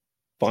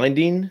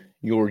Finding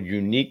your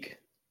unique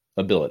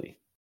ability.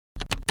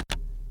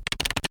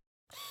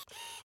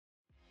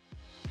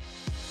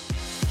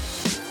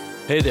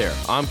 Hey there,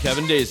 I'm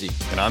Kevin Daisy.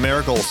 And I'm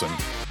Eric Olson.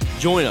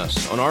 Join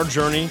us on our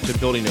journey to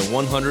building a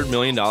 $100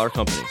 million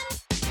company.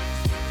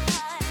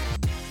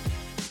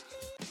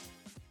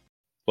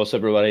 What's up,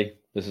 everybody?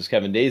 This is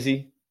Kevin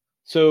Daisy.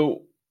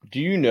 So, do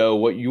you know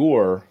what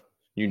your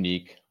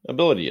unique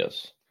ability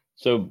is?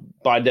 So,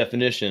 by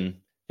definition,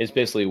 it's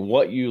basically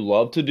what you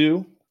love to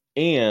do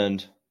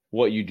and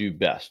what you do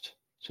best.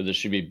 So, this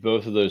should be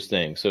both of those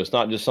things. So, it's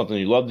not just something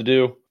you love to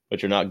do,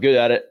 but you're not good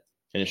at it.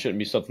 And it shouldn't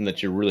be something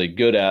that you're really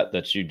good at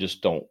that you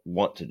just don't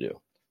want to do.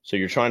 So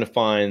you're trying to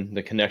find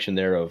the connection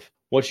there of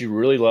what you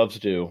really love to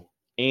do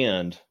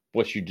and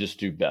what you just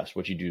do best,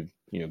 what you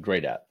do,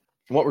 great at.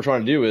 And what we're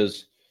trying to do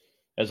is,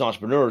 as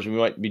entrepreneurs, we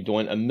might be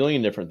doing a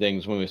million different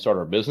things when we start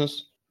our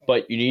business,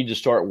 but you need to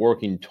start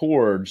working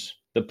towards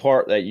the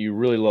part that you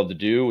really love to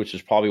do, which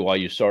is probably why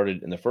you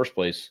started in the first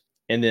place,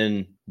 and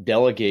then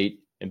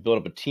delegate and build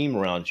up a team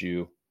around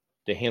you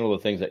to handle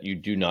the things that you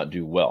do not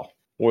do well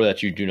or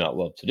that you do not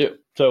love to do.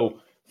 So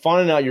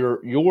finding out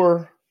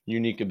your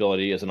unique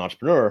ability as an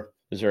entrepreneur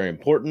is very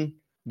important.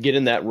 Get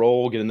in that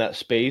role, get in that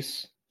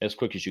space as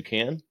quick as you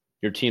can.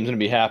 Your team's going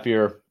to be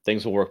happier,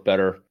 things will work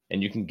better,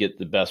 and you can get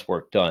the best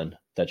work done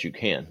that you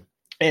can.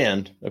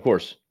 And, of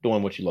course,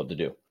 doing what you love to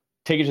do.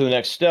 Take it to the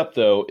next step,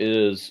 though,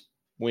 is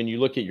when you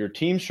look at your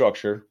team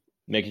structure,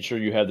 making sure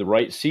you have the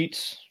right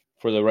seats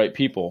for the right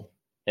people,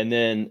 and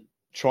then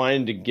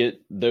trying to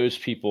get those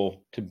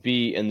people to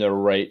be in the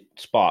right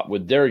spot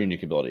with their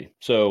unique ability.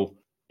 So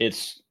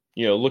it's,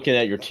 looking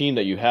at your team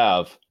that you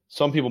have,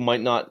 some people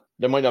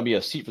there might not be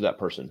a seat for that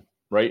person,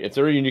 right? If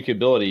their unique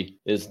ability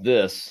is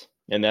this,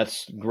 and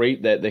that's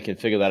great that they can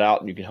figure that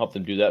out and you can help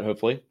them do that,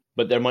 hopefully,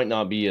 but there might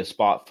not be a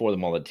spot for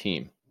them on the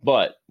team.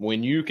 But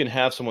when you can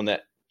have someone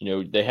that,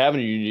 they have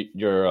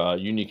your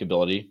unique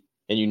ability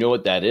and you know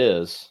what that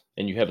is,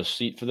 and you have a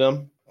seat for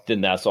them, then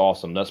that's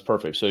awesome. That's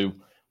perfect. So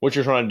what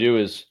you're trying to do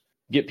is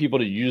get people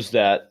to use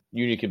that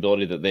unique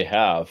ability that they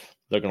have.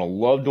 They're going to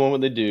love doing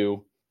what they do,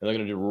 and they're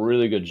going to do a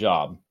really good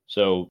job.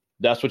 So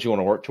that's what you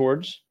want to work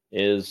towards,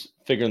 is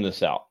figuring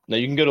this out. Now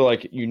you can go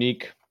to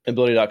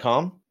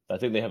uniqueability.com. I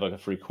think they have a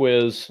free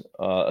quiz,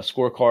 a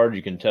scorecard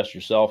you can test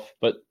yourself,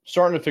 but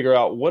starting to figure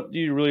out, what do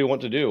you really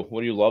want to do?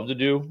 What do you love to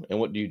do? And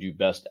what do you do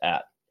best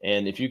at?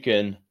 And if you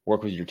can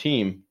work with your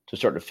team to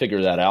start to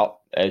figure that out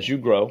as you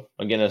grow,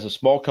 again, as a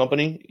small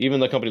company,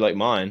 even a company like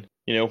mine,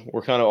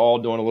 we're kind of all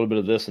doing a little bit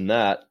of this and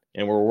that,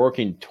 and we're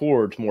working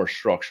towards more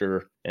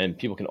structure, and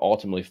people can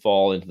ultimately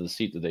fall into the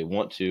seat that they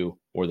want to,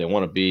 where they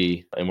want to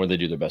be, and where they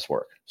do their best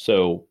work.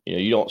 So,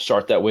 you don't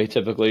start that way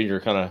typically.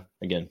 You're kind of,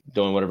 again,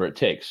 doing whatever it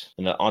takes.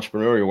 And an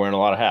entrepreneur, you're wearing a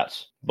lot of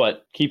hats.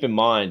 But keep in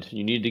mind,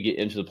 you need to get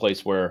into the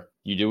place where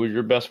you do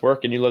your best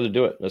work and you love to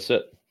do it. That's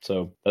it.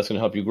 So that's going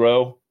to help you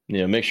grow.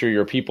 Make sure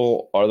your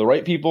people are the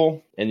right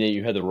people and that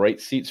you have the right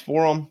seats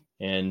for them,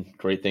 and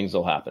great things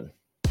will happen.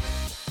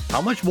 How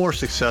much more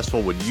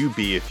successful would you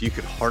be if you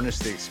could harness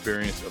the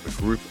experience of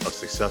a group of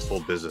successful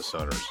business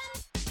owners?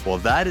 Well,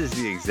 that is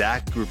the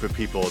exact group of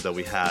people that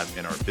we have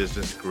in our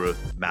Business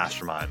Growth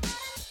Mastermind.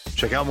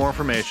 Check out more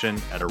information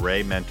at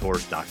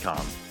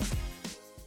arraymentors.com.